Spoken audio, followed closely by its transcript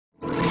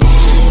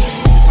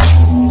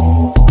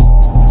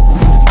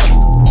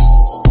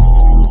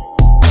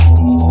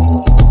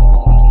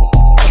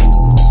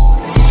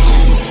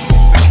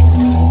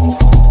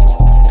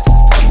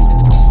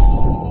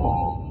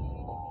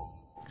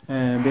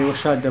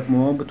دڵشاد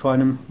دەبمەوە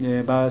بتوانم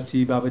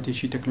باسی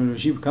بابەتێکی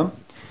تەکنۆلۆژی بکەم.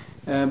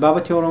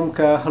 بابەتی ئەوڕۆم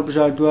کە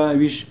هەڵبژاردووە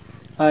ئەویش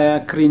ئایا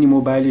کڕینی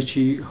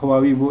مۆبایلێکی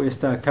هواوی بۆ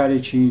ئێستا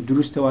کارێکی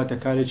دروستە واتە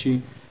کارێکی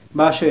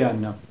باشە یان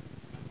نا.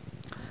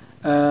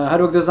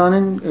 هەروەک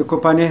دەزانن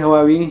کۆمپانیای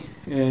هواوی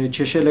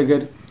کێشە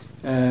لەگەر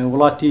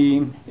وڵاتی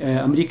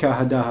ئەمریکا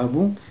هەداها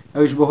بوو،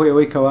 ئەوش بەهۆی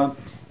ئەوەی کەوە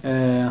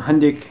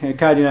هەندێک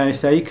کاری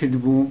نایاسایی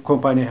کردبوو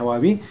کۆمپانیای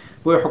هواوی،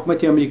 بۆی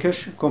حکومەتی ئەمریکاش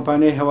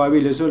کۆمپانیای هواوی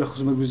لە زۆر لە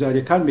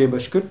خزمەتگوزاریەکان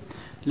بێبەش کرد،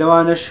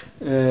 لەوانش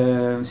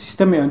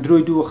سیستەمی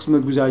ئەندروید و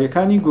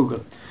خزمەتگوزاریەکانی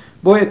گووگڵ.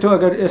 بۆیە تۆ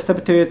ئەگەر ئێستا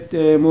بتەوێت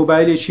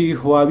مۆبایلێکی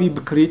هواوی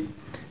بکڕیت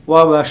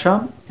وا باشە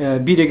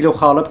بیرێک لەو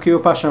خاڵە بکەوە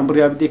پاشان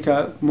بڕیا بدەیت کە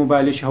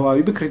مۆبایلێکی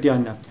هواوی بکرد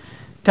یان نا.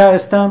 تا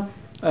ئێستا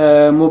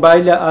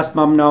مۆبایلە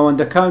ئاسمام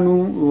ناوەندەکان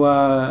و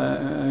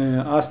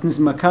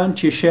ئاسنزمەکان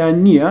کێشەیان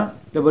نییە،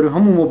 لەبەرەوەی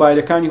هەموو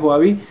مۆبایلەکانی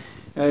هواوی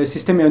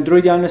سیستەمی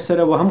ئەندرویدیان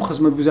لەسەرە و هەموو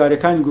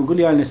خزمەتگوزاریەکانی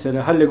گوگڵیان لەسەرە،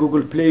 هەر لە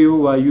گوگڵ پلی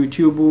و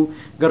یوتیوب و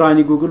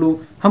گەڕانی گوگڵ و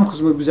هەم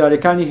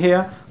خزمەتگوزاریەکانی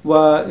هەیە و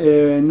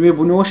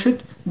نوێبوونەوەشت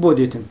بۆ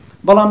دێتن.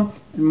 بەڵام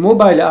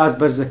مۆبایلە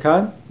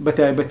ئاسبەرزەکان بە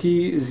تایبەتی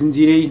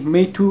زنجیرەی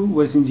میت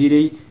و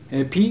زنجیرەی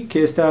پی کە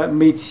ئێستا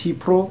میت سی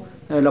پرۆ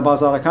لە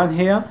بازاڕەکان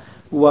هەیە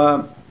و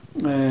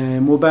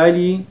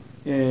مۆبایلی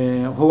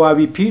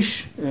هواوی پیش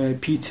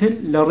پیتل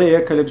لە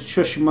ڕێیە کە لە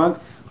 26 مانگ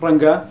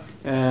ڕەنگە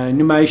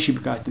نمایشی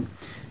بکاتن.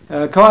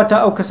 کەواتە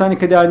ئەو کەسانی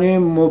کە دانوێ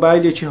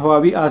مۆبایلێکی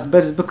هواوی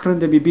ئاسبەرز بکڕن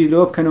دەبی بیر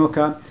لەوە بکەنەوە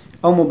کە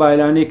ئەو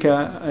مۆبایلانەی کە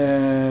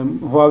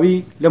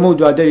هواوی لەمە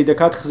دوادەری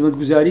دەکات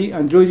خزمەتگوزاری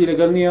ئەندرویدی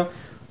لەگەڵ نییە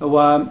و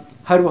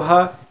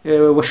هەروەها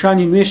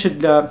وەشانی نوێشت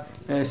لە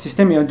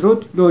سیستەمی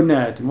ئەندروید لۆ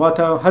نایەتن،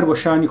 واتە هەر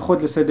وەشانی خۆت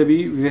لەسەر دەبی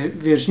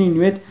ڤێژنی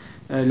نوێت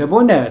لە بۆ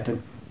نایەتن.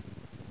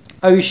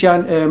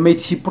 ئەویشیان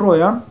میتی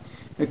پرۆیان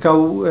کە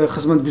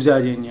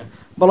خزمەتگوزاریە نییە.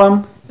 بەڵام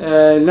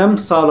لەم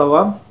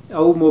ساڵەوە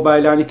ئەو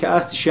مۆبایلانی کە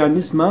ئاستیشیان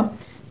نزمە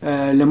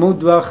لەمە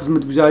دوا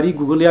خزمەتگوزاری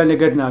گوگڵیان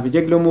لەگەر نابێت.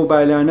 یەک لەو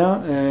مۆبایلانە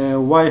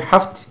وای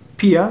 7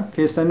 پیە کە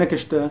ئێستا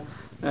نەکەشتە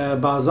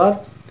بازار،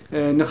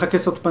 نرخەکە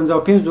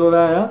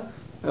 $155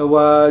 و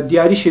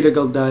دیاریشی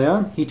لەگەڵدایە،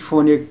 هیچ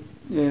فۆنێک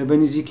بە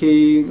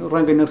نزیکەی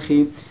ڕەنگە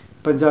نرخی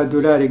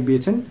 $50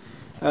 بێتن،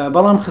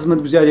 بەڵام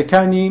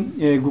خزمەتگوزاریەکانی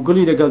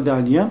گوگڵی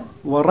لەگەڵدانیە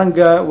و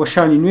ڕەنگە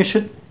وەشانی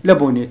نوێشت لە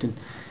بۆنێتن.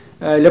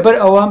 لەبەر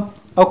ئەوە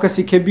ئەو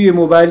کەسی کە بیوێ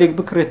مۆبایلێک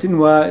بکرێتن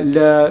و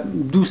لە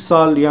 2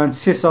 ساڵ یان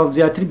 3 ساڵ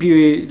زیاتر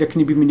بیوێ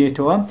لەکنی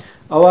بمینێتەوە،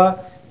 ئەوە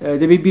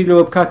دەبێت بیر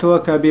لەوە بکاتەوە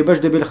کە بێبەش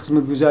دەبێت لە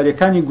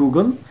خزمەتگوزاریەکانی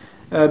گوگڵ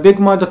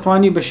بێگومان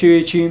دەتوانی بە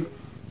شێوەیەکی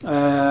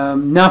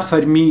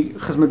نافەرمی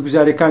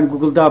خزمەتگوزاریەکانی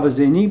گوگڵ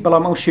دابەزێنی،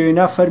 بەڵام ئەو شێوەیە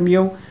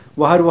نافەرمیە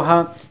و هەروەها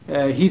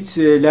هیچ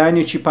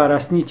لایەنێکی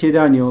پاراستنی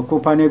تێدانیەوە.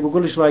 کۆمپانیای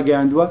گوگڵش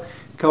ڕاگەیاندووە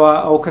کەوا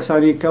ئەو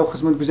کەسانی کە ئەو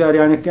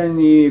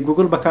خزمەتگوزاریانەکانی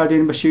گوگڵ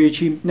بەکاردێن بە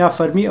شێوەیەکی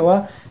نافەرمی ئەوە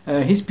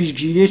هیچ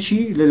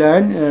پیشگیریەکی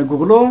لەلایەن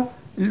گوگڵەوە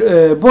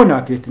بۆ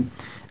ناکرێتن.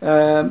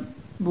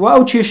 و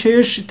ئەو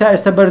کێشەیەش تا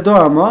ئێستا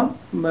بەردەوامە،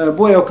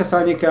 بۆیە ئەو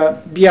کەسانی کە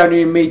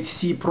بیانوێ میت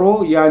سی پرۆ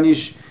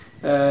یانیش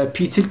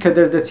پیتل کە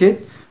دەردەچێت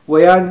و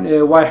یان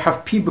وای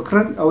 7 پی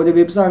بکڕن، ئەوە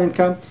دەبێ بزانن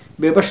کە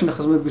بێبەشن لە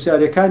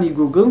خزمەتگوزاریەکانی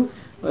گوگڵ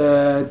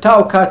تا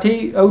ئەو کاتەی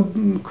ئەو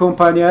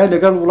کۆمپانیای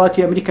لەگەڵ وڵاتی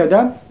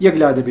ئەمریکادا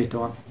یەکلا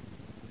دەبێتەوە.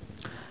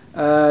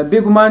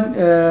 بێگومان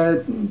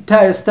تا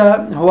ئێستا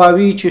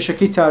هواوی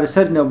کێشەکەی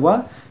چارەسەر نەبووە،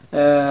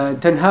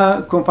 تەنها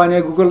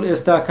کۆمپانیای گوگڵ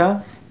ئێستاکە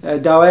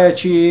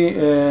داوایەکی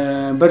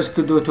بەرز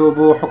کردوتەوە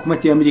بۆ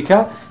حکومەتی ئەمریکا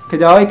کە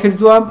داوای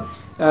کردووە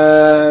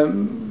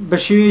بە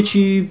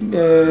شێوەیەکی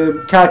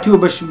کاتی و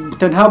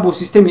تەنها بۆ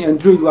سیستەمی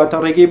ئەندروید واتە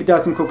ڕێگەی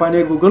بداتن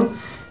کۆمپانیای گوگڵ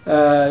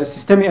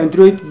سیستەمی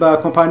ئەندروید بە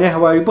کۆمپانیای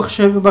هواوی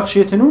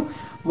بەخشێتن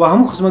و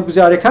هەموو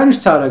خزمەتگوزاریەکانیش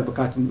چارەک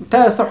بکاتن. تا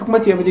ئێستا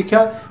حکومەتی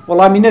ئەمریکا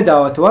وەڵامی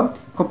نەداوەتەوە،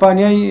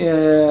 کۆمپانیای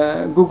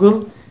گوگڵ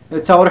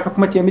چاوەڕێ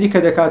حکومەتی ئەمریکا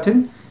دەکاتن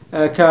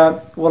کە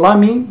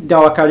وەڵامی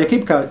داواکاریەکەی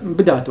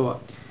بداتەوە.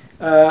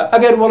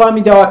 ئەگەر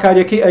وەڵامی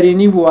داواکاریەکەی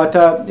ئەرێنی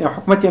بوواتە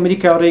حکومەتی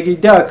ئەمریکا ڕێگەی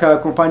دا کە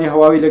کۆمپانیای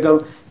هواوی لەگەڵ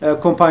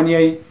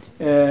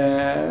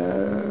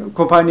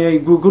کۆمپانیای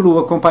گوگڵ و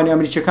کۆمپانیای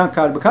ئەمریکیەکان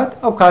کار بکات،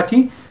 ئەو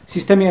کاتی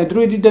سیستەمی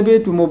ئەندرویدی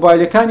دەبێت و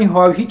مۆبایلەکانی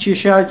هواوی هیچ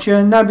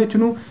کێشەیان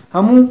نابێتن و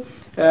هەموو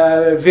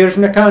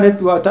ڤێژنەکانت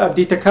واتە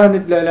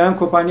ئەپدەیتەکانت لەلایەن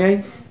کۆمپانیای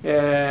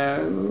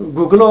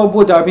گوگڵەوە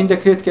بۆ دابین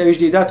دەکرێت کە ئەویش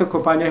دێداتە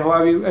کۆمپانیای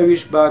هواوی،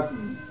 ئەویش بە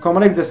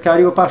کۆمەڵێک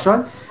دەستکاری و پاشان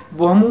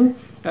بۆ هەموو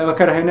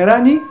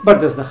بەکارهێنەرانی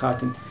بەردەست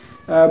دەخاتن.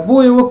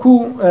 بۆیە وەکو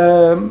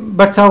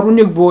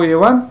بەرچاوڕوونێک بۆ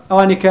ئێوە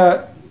ئەوانی کە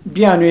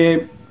بیانوێ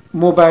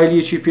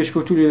مۆبایلێکی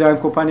پێشکەوتوو لەلایەن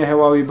کۆمپانیای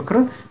هواوی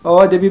بکڕن،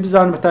 ئەوە دەبی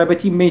بزانن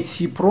بەتایبەتی میت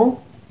سی پرۆ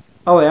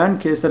ئەویان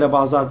کە ئێستا لە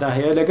بازاردا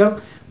هەیە لەگەڵ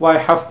وای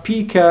 7 پی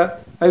کە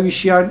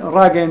ئەویشیان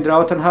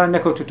ڕاگەیەندراوە تەنها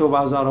نەکەوتوتەوە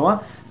بازارەوە،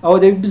 ئەوە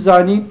دەبی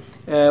بزانی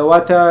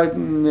واتە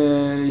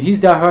هیچ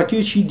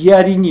داهاتویەکی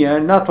دیاری نییە،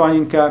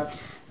 ناتوانین کە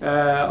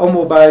ئەو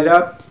مۆبایلە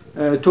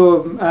تۆ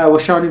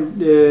وەشان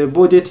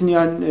بۆ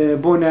دێتنیان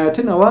بۆ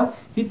نایەتنەوە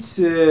هیچ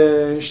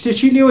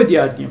شتێکی لێوە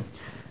دیار نییە.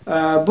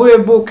 بۆیە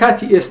بۆ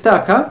کاتی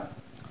ئێستاکە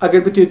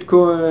ئەگەر بتێت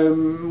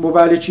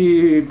مۆبایلێکی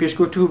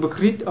پێشکەوتوو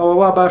بکڕیت ئەوە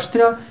وا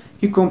باشترە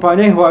هیچ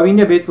کۆمپانیای هواوی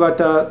نەبێت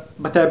واتە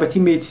بەتایبەتی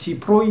مێتسی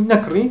پرۆی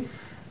نەکڕی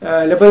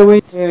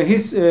لەبەرەوەی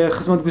هیچ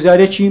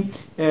خزمەتگوزاریەکی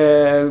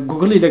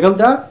گوگڵی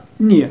لەگەڵدا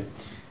نییە.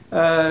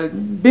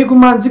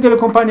 بێگومان جگە لە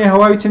کۆمپانیای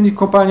هواوی چەندی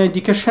کۆمپانیای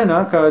دیکەش هەنا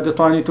کە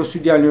دەتوانێت تۆ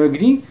سوودیان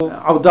لێوەگری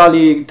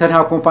عەوداڵی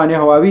تەنها کۆمپانیای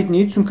هواویت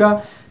نیت چونکە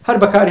هەر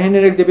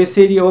بەکارهێنەرێک دەبێت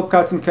سێری ئەوە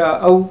بکاتن کە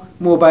ئەو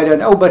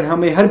مۆبایلان ئەو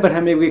بەرهەمەی هەر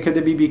بەرهەمێک کە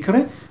دەبی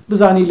بیکڕێ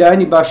بزانی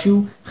لایەنی باشی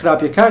و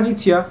خراپیەکانی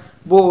چییە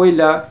بۆ ئەوەی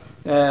لە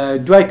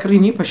دوای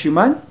کڕینی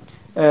پەشیمان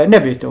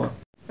نەبێتەوە.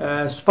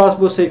 سوپاس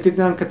بۆ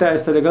سەیرکردنان کە تا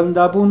ئێستا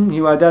لەگەڵمدا بوون.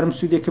 هیوادارم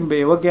سوودێکم بە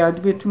ئێوە گەیاند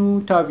بێتن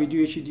و تا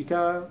ڤیدیۆیەکی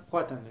دیکە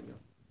خواتان لەگەڵ.